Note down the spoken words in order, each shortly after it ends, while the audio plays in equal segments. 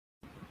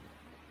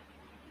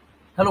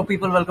Hello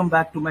people, welcome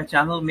back to my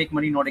channel, Make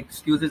Money Not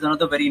Excuses.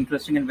 Another very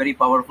interesting and very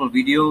powerful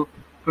video.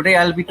 Today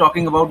I'll be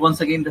talking about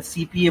once again the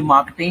CPA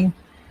marketing.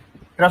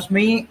 Trust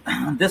me,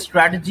 this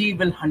strategy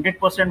will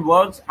 100%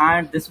 works,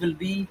 and this will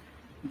be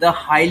the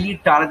highly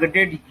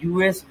targeted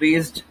US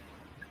based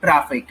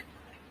traffic.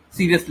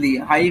 Seriously,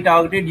 highly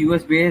targeted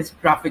US based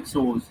traffic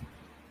source.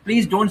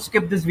 Please don't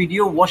skip this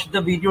video, watch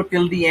the video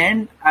till the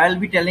end. I'll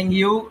be telling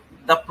you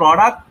the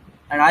product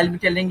and I'll be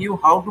telling you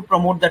how to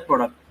promote that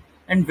product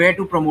and where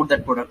to promote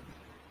that product.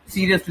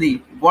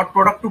 Seriously, what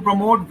product to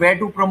promote, where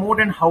to promote,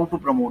 and how to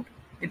promote.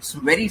 It's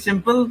very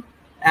simple,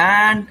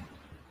 and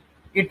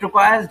it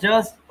requires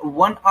just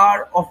 1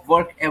 hour of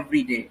work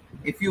every day.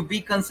 If you be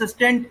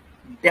consistent,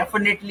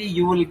 definitely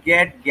you will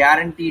get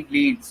guaranteed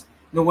leads.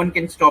 No one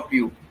can stop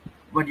you,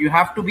 but you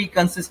have to be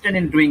consistent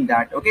in doing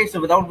that. Okay, so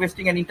without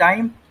wasting any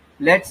time,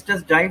 let's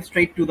just dive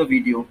straight to the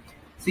video.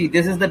 See,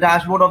 this is the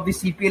dashboard of the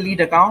CPA lead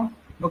account.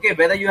 Okay,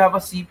 whether you have a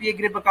CPA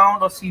grip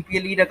account or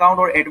CPA lead account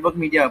or AdWork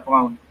media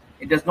account,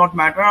 it does not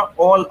matter.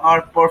 All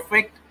are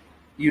perfect.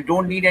 You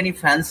don't need any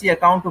fancy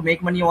account to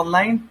make money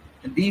online.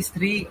 These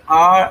three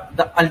are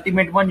the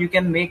ultimate one. You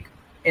can make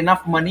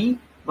enough money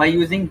by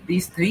using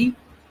these three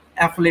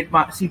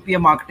CPA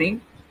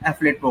marketing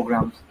affiliate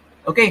programs.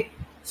 Okay,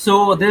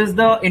 so this is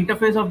the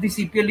interface of the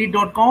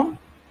CPAlead.com.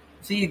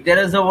 See, there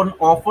is one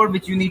offer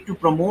which you need to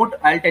promote.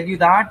 I'll tell you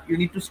that. You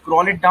need to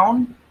scroll it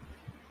down.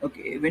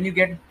 Okay, when you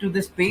get to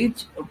this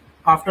page,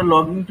 after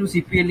logging to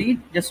CPA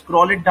Lead, just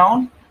scroll it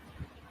down.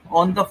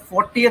 On the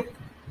 40th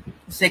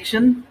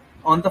section,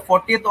 on the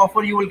 40th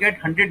offer, you will get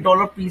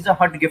 $100 Pizza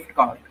Hut gift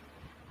card.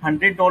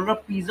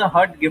 $100 Pizza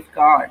Hut gift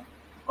card.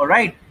 All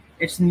right.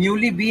 It's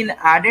newly been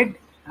added,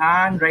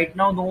 and right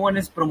now no one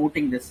is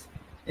promoting this.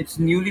 It's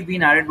newly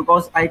been added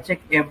because I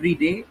check every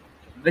day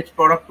which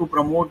product to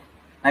promote.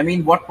 I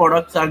mean, what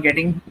products are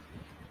getting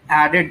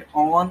added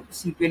on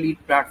CPA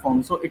Lead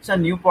platform. So it's a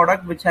new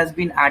product which has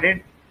been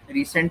added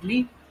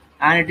recently,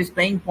 and it is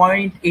paying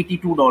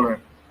 $0.82.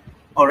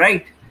 All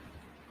right.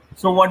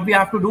 So what we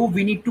have to do,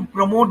 we need to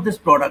promote this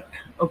product.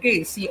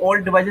 Okay, see,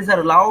 all devices are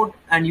allowed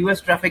and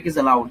US traffic is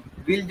allowed.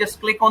 We'll just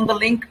click on the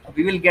link.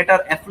 We will get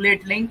our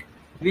affiliate link.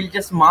 We'll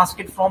just mask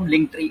it from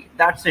Linktree.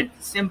 That's it.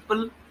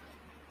 Simple.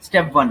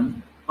 Step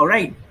one. All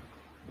right.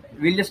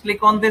 We'll just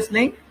click on this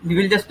link. We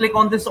will just click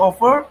on this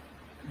offer.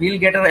 We'll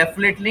get our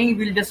affiliate link.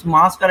 We'll just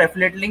mask our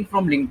affiliate link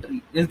from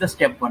Linktree. This is the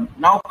step one.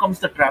 Now comes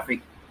the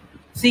traffic.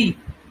 See,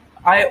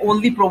 I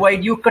only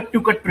provide you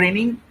cut-to-cut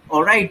training.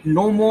 All right,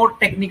 no more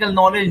technical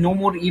knowledge, no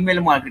more email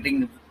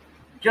marketing,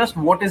 just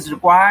what is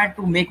required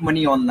to make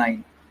money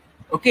online.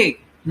 Okay,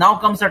 now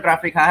comes the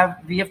traffic.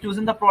 We have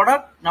chosen the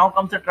product. Now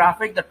comes the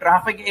traffic. The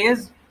traffic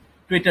is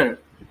Twitter.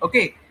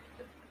 Okay,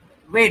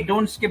 wait,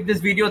 don't skip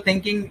this video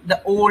thinking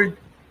the old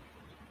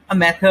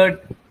method.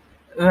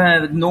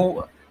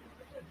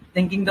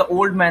 Thinking the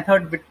old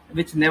method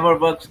which never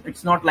works.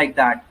 It's not like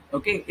that.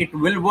 Okay, it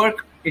will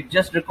work. It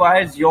just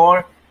requires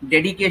your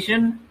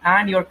dedication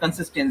and your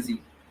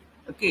consistency.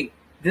 Okay,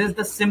 this is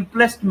the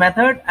simplest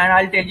method, and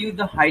I'll tell you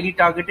the highly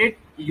targeted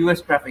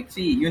US traffic.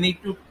 See, you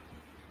need to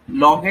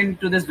log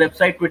into this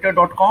website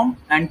twitter.com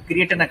and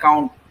create an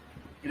account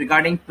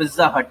regarding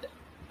Pizza Hut.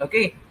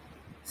 Okay,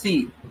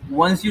 see,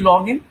 once you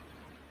log in,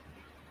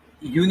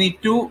 you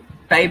need to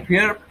type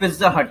here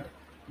Pizza Hut.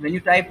 When you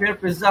type here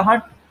Pizza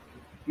Hut,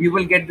 you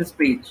will get this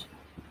page,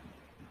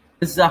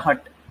 Pizza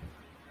Hut.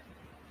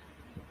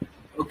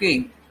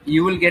 Okay,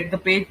 you will get the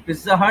page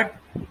Pizza Hut.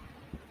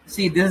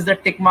 See, this is the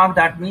tick mark.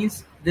 That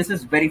means this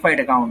is verified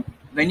account.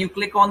 When you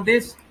click on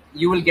this,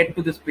 you will get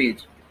to this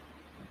page.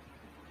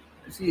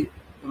 See,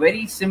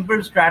 very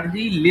simple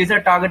strategy,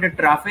 laser targeted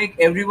traffic.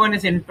 Everyone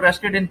is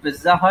interested in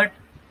Pizza Hut,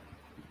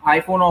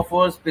 iPhone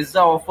offers, pizza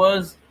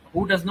offers.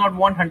 Who does not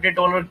want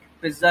 $100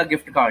 pizza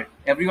gift card?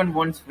 Everyone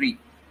wants free.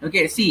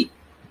 Okay, see,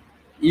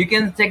 you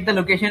can check the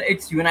location.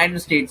 It's United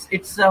States.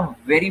 It's a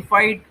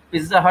verified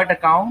Pizza Hut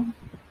account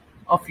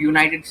of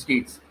United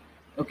States.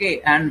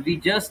 Okay, and we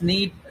just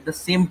need the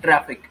same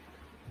traffic.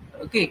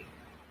 Okay,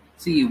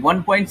 see,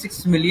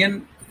 1.6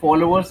 million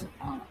followers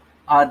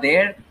are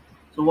there.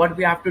 So what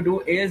we have to do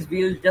is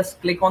we'll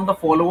just click on the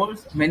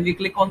followers. When we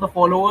click on the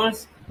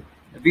followers,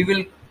 we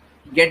will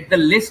get the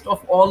list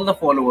of all the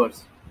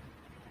followers.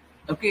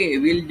 Okay,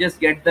 we'll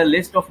just get the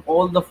list of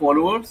all the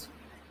followers.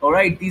 All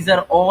right, these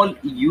are all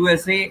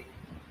USA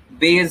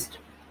based.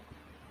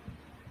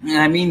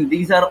 I mean,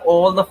 these are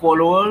all the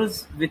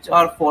followers which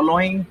are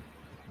following,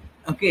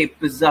 okay,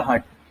 Pizza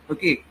Hut.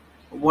 Okay,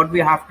 what we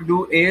have to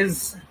do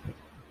is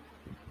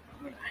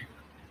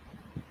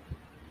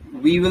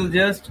we will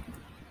just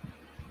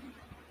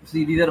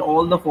see, these are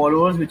all the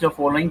followers which are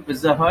following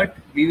Pizza Hut.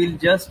 We will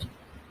just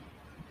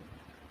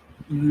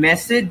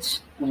message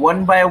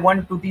one by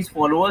one to these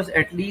followers,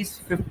 at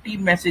least 50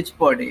 messages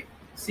per day.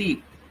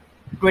 See,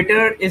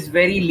 Twitter is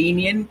very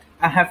lenient.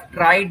 I have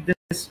tried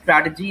this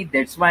strategy.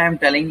 That's why I'm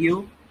telling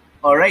you.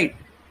 All right,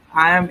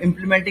 I am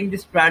implementing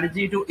this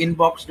strategy to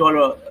inbox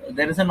dollar.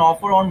 There is an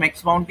offer on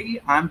Max Bounty.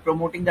 I'm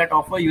promoting that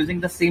offer using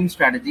the same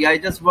strategy. I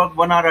just work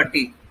 1 hour a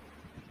day.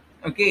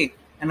 Okay,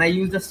 and I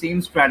use the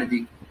same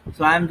strategy.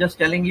 So I'm just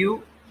telling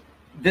you,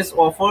 this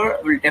offer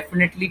will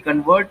definitely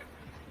convert.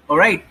 All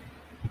right.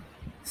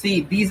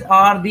 See, these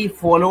are the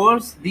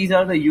followers. These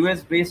are the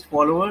US based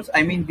followers.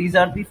 I mean, these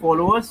are the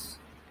followers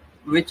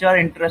which are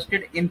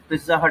interested in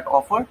Pizza Hut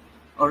offer.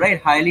 All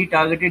right. Highly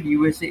targeted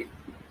USA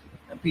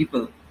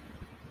people.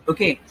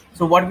 Okay.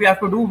 So what we have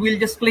to do, we'll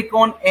just click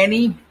on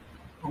any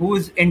who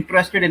is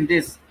interested in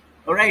this.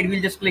 All right.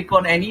 We'll just click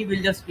on any.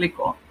 We'll just click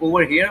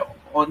over here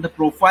on the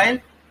profile.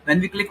 When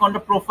we click on the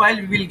profile,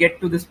 we will get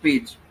to this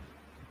page.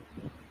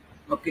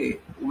 Okay.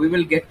 We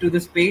will get to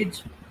this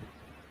page.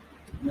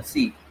 Let's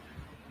see.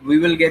 We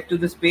will get to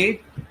this page.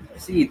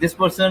 See, this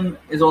person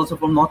is also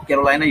from North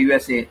Carolina,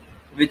 USA,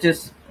 which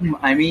is,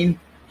 I mean,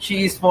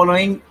 she is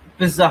following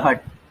Pizza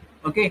Hut.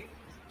 Okay,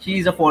 she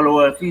is a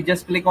follower. If we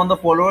just click on the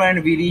follower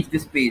and we reach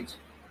this page.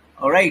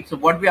 All right, so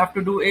what we have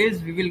to do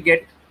is we will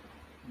get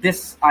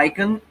this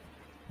icon,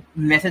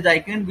 message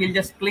icon. We'll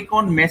just click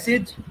on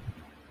message.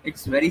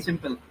 It's very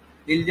simple.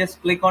 We'll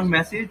just click on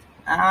message,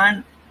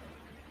 and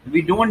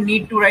we don't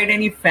need to write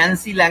any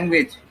fancy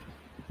language.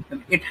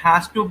 It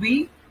has to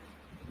be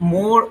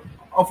more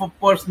of a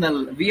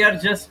personal. We are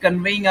just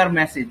conveying our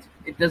message.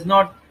 It does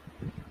not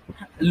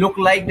look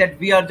like that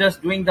we are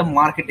just doing the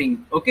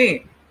marketing.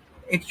 Okay,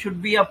 it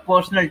should be a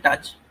personal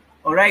touch.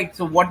 All right,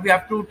 so what we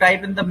have to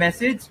type in the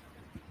message,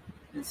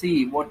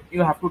 see what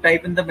you have to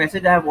type in the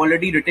message. I have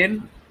already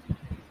written,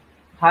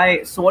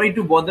 hi, sorry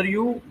to bother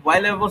you.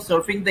 While I was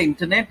surfing the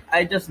internet,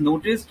 I just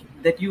noticed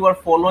that you are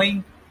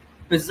following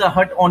Pizza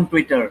Hut on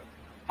Twitter.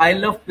 I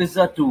love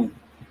pizza too.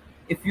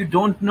 If you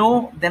don't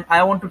know, then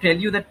I want to tell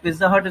you that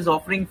Pizza Hut is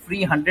offering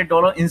free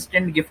 $100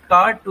 instant gift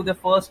card to the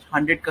first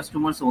 100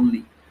 customers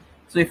only.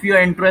 So if you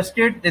are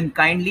interested, then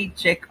kindly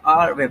check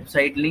our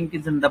website. Link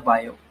is in the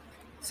bio.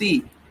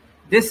 See,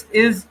 this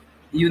is,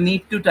 you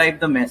need to type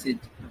the message.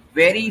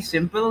 Very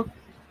simple.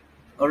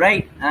 All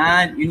right.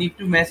 And you need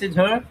to message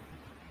her.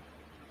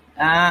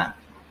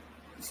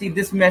 See,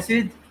 this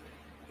message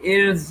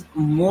is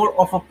more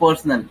of a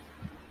personal.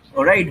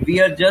 All right. We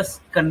are just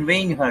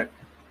conveying her.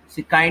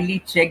 So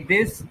kindly check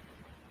this.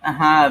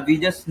 We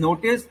just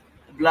noticed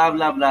blah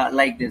blah blah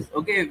like this.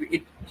 Okay,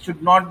 it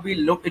should not be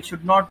look. It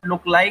should not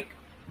look like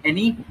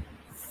any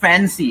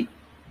fancy.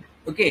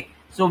 Okay,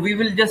 so we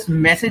will just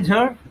message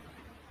her.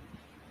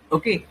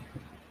 Okay,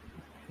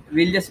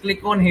 we'll just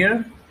click on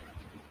here,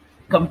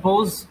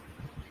 compose,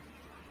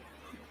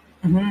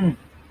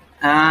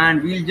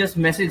 and we'll just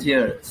message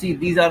here. See,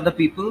 these are the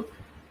people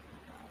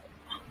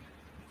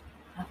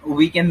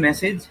we can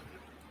message.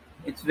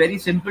 It's very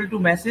simple to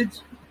message.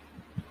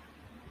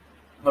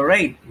 All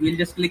right, we'll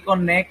just click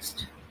on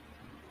next.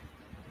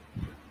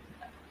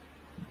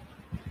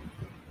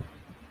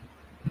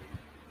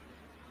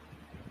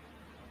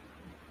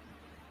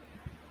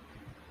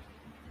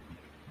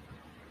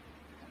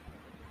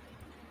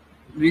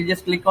 We'll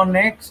just click on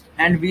next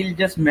and we'll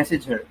just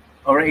message her.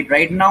 All right,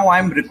 right now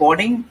I'm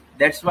recording.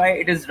 That's why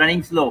it is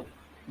running slow.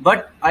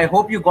 But I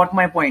hope you got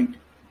my point.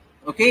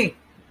 Okay,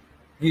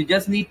 you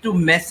just need to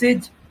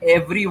message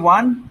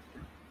everyone.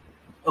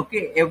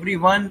 Okay,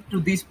 everyone to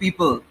these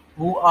people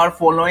who are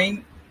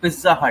following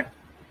Pizza Hut.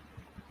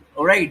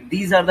 All right,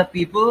 these are the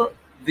people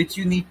which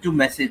you need to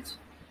message.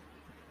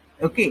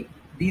 Okay,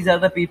 these are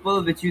the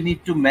people which you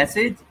need to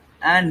message,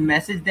 and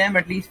message them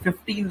at least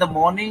 50 in the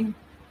morning,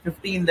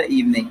 50 in the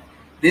evening.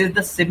 This is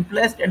the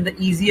simplest and the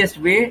easiest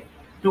way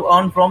to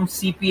earn from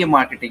CPA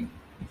marketing.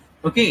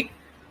 Okay,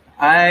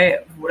 I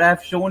would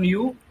have shown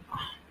you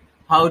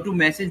how to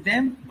message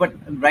them, but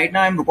right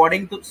now I'm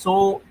recording,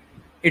 so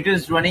it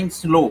is running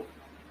slow.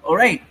 All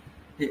right.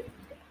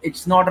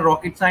 It's not a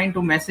rocket science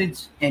to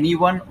message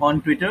anyone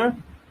on Twitter.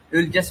 You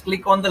will just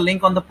click on the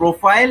link on the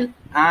profile,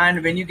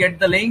 and when you get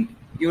the link,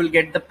 you will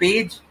get the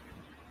page.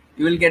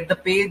 You will get the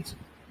page.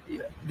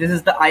 This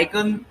is the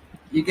icon.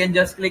 You can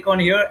just click on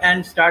here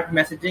and start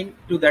messaging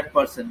to that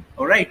person.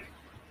 All right.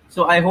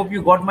 So I hope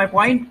you got my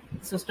point.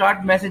 So start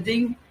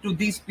messaging to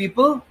these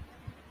people.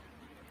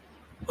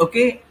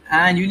 Okay.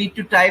 And you need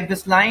to type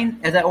this line,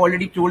 as I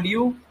already told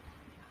you.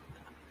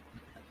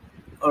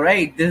 All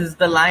right, this is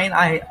the line.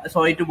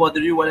 Sorry to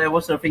bother you while I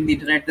was surfing the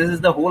internet. This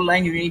is the whole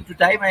line you need to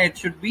type, and it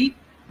should be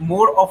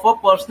more of a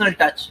personal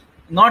touch,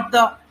 not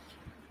the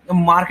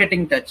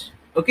marketing touch.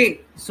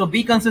 Okay, so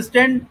be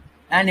consistent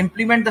and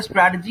implement the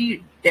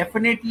strategy.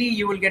 Definitely,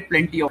 you will get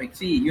plenty of it.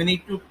 See, you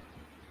need to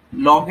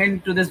log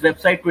into this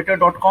website,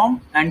 twitter.com,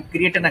 and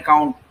create an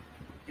account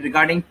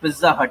regarding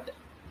Pizza Hut.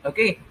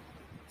 Okay,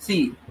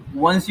 see,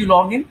 once you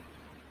log in,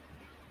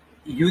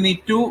 you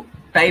need to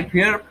type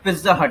here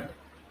Pizza Hut.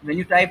 When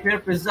you type here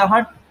Pizza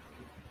Hut,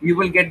 you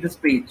will get this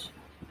page.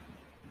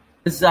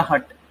 Pizza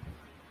Hut.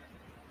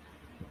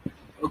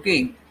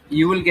 Okay,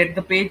 you will get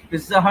the page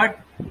Pizza Hut.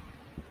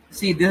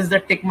 See, this is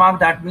the tick mark.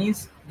 That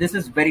means this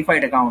is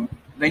verified account.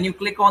 When you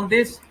click on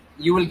this,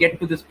 you will get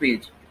to this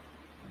page.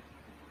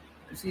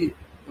 See,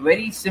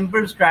 very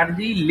simple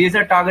strategy,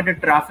 laser targeted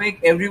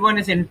traffic. Everyone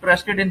is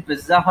interested in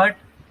Pizza Hut,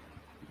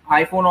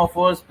 iPhone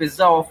offers,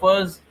 pizza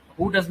offers.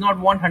 Who does not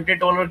want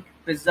 $100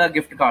 pizza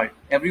gift card?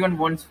 Everyone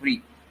wants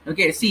free.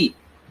 Okay, see,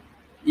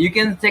 You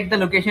can check the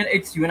location.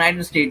 It's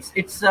United States.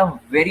 It's a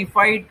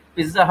verified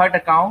Pizza Hut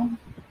account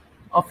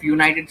of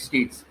United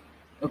States.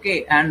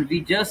 Okay, and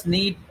we just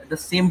need the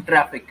same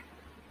traffic.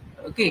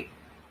 Okay,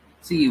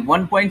 see,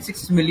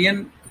 1.6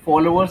 million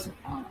followers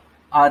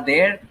are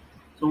there.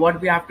 So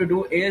what we have to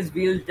do is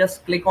we'll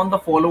just click on the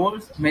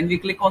followers. When we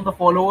click on the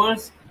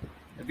followers,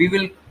 we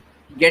will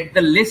get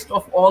the list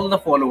of all the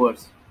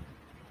followers.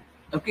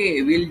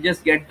 Okay, we'll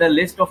just get the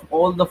list of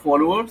all the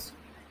followers.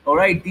 All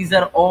right, these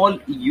are all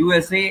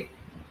USA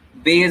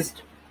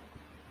based.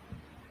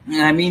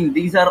 I mean,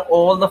 these are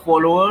all the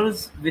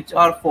followers which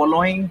are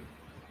following,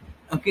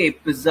 okay,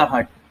 Pizza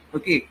Hut.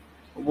 Okay,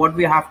 what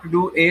we have to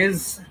do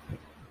is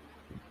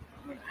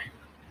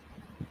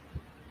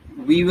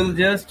we will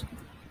just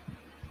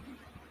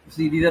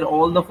see, these are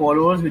all the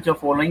followers which are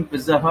following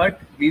Pizza Hut.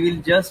 We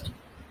will just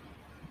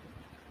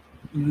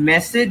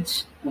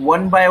message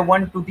one by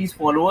one to these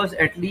followers,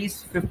 at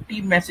least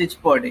 50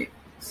 message per day.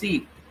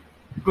 See,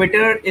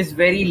 Twitter is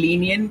very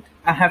lenient.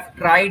 I have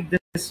tried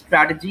this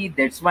strategy.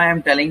 That's why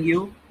I'm telling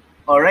you.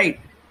 All right.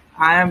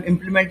 I am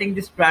implementing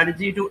this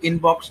strategy to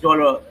inbox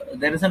dollar.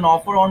 There is an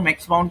offer on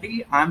Max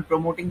Bounty. I'm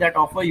promoting that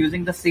offer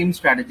using the same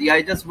strategy.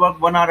 I just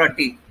work 1 hour a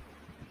day.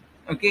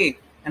 Okay.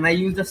 And I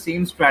use the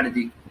same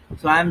strategy.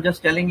 So I'm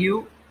just telling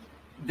you,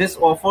 this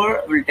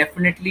offer will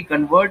definitely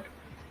convert.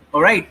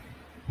 All right.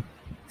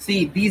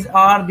 See, these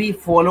are the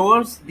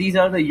followers. These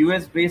are the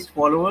US based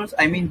followers.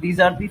 I mean, these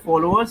are the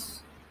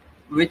followers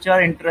which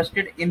are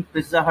interested in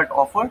Pizza Hut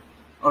offer.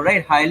 All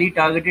right. Highly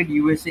targeted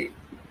USA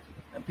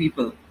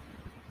people.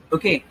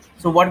 Okay.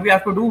 So what we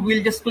have to do,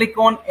 we'll just click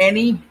on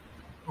any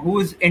who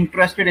is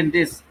interested in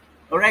this.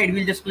 All right.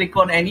 We'll just click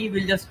on any.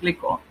 We'll just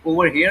click on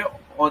over here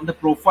on the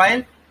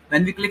profile.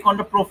 When we click on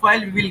the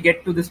profile, we will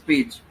get to this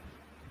page.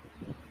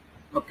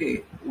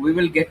 Okay, we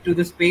will get to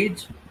this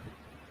page.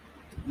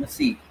 Let's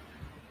see.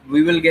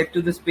 We will get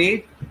to this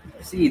page.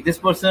 See, this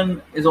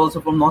person is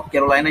also from North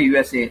Carolina,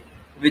 USA,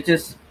 which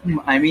is,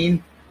 I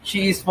mean,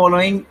 she is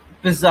following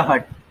Pizza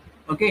Hut.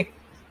 Okay,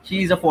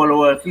 she is a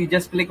follower. We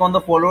just click on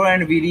the follower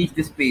and we reach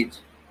this page.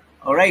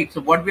 All right.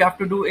 So what we have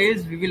to do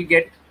is we will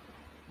get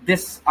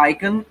this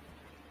icon,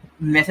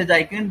 message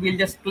icon. We'll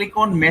just click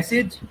on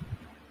message.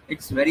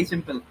 It's very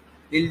simple.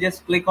 We'll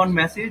just click on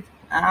message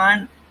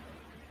and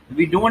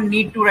we don't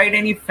need to write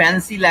any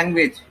fancy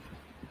language.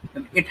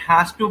 It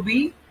has to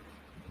be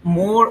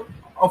more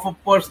of a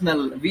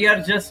personal. We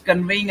are just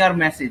conveying our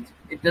message.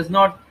 It does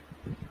not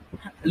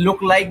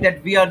look like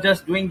that we are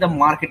just doing the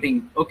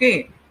marketing.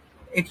 Okay,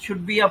 it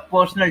should be a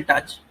personal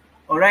touch.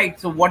 All right.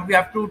 So what we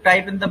have to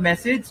type in the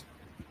message,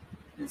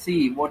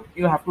 see what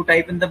you have to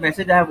type in the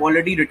message. I have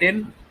already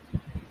written,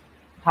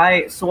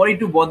 hi, sorry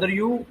to bother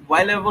you.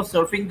 While I was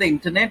surfing the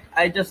internet,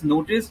 I just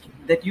noticed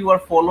that you are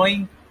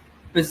following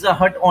Pizza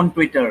Hut on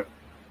Twitter.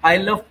 I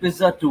love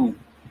pizza too.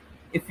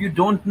 If you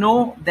don't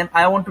know, then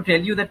I want to tell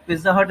you that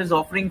Pizza Hut is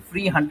offering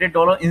free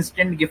 $100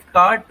 instant gift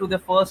card to the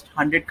first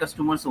 100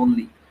 customers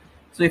only.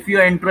 So if you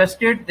are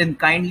interested, then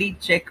kindly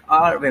check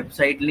our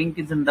website. Link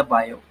is in the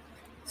bio.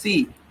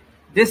 See,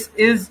 this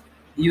is,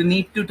 you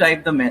need to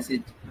type the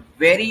message.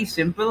 Very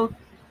simple.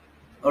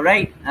 All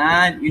right.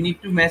 And you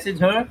need to message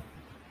her.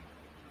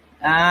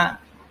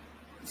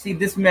 See,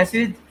 this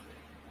message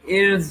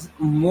is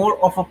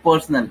more of a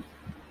personal.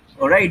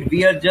 All right.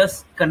 We are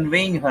just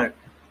conveying her.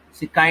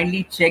 So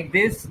kindly check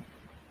this.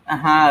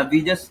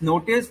 We just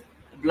noticed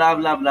blah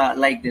blah blah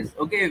like this.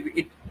 Okay,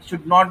 it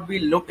should not be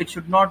it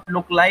should not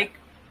look like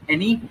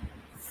any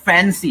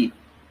fancy.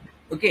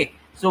 Okay,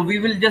 so we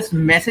will just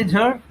message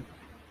her.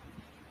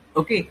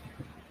 Okay,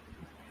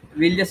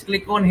 we'll just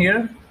click on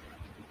here,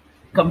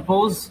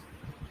 compose,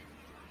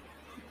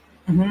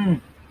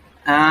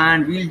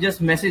 and we'll just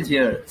message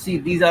here. See,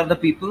 these are the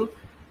people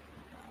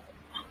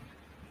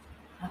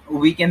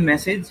we can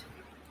message.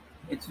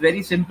 It's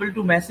very simple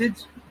to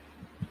message.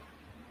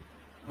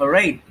 All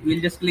right,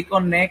 we'll just click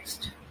on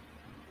next.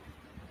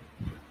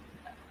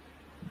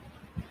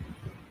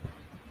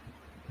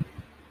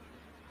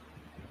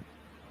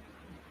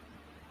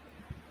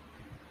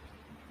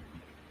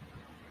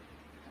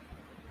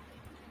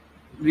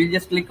 We'll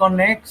just click on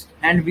next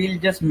and we'll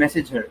just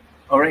message her.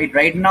 All right,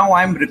 right now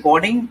I'm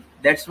recording.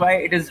 That's why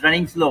it is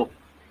running slow.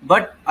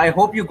 But I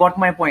hope you got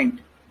my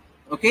point.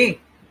 Okay,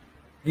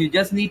 you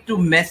just need to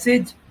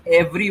message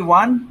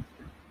everyone.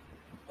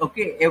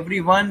 Okay,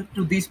 everyone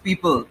to these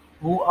people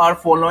who are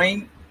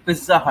following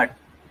Pizza Hut.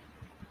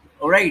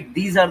 All right,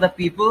 these are the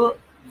people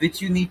which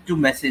you need to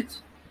message.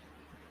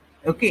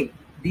 Okay,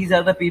 these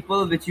are the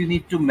people which you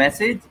need to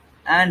message,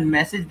 and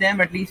message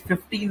them at least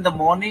 50 in the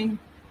morning,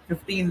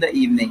 50 in the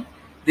evening.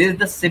 This is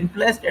the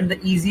simplest and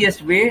the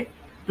easiest way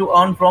to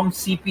earn from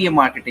CPA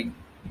marketing.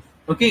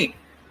 Okay,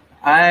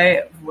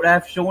 I would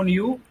have shown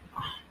you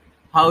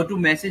how to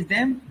message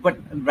them, but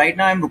right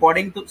now I'm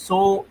recording,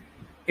 so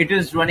it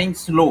is running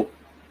slow.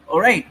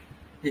 All right,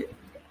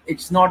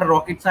 it's not a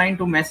rocket science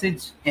to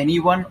message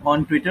anyone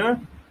on Twitter.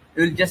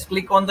 You will just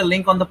click on the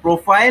link on the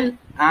profile,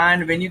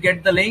 and when you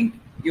get the link,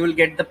 you will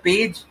get the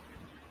page.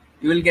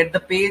 You will get the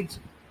page.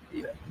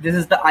 This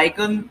is the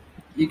icon.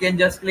 you can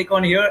just click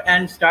on here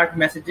and start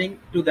messaging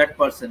to that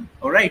person.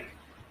 All right.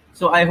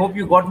 So I hope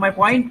you got my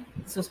point.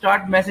 So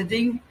start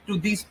messaging to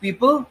these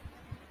people.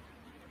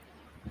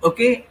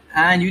 Okay.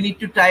 And you need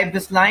to type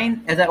this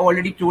line as I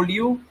already told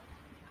you.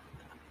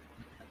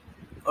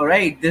 All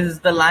right. This is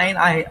the line.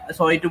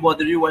 Sorry to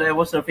bother you while I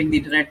was surfing the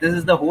internet. This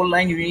is the whole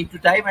line you need to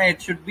type, and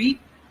it should be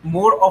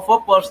more of a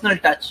personal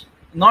touch,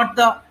 not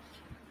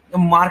the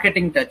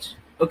marketing touch.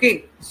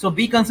 Okay. So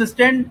be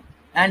consistent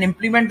and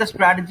implement the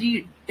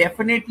strategy.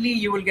 Definitely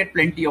you will get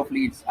plenty of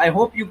leads. I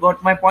hope you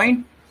got my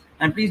point,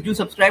 and please do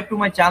subscribe to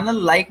my channel,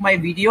 like my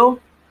video.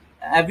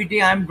 Every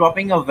day I'm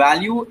dropping a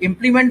value.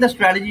 Implement the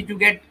strategy to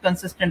get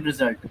consistent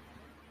result.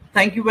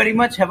 Thank you very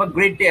much. Have a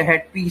great day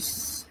ahead.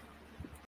 Peace.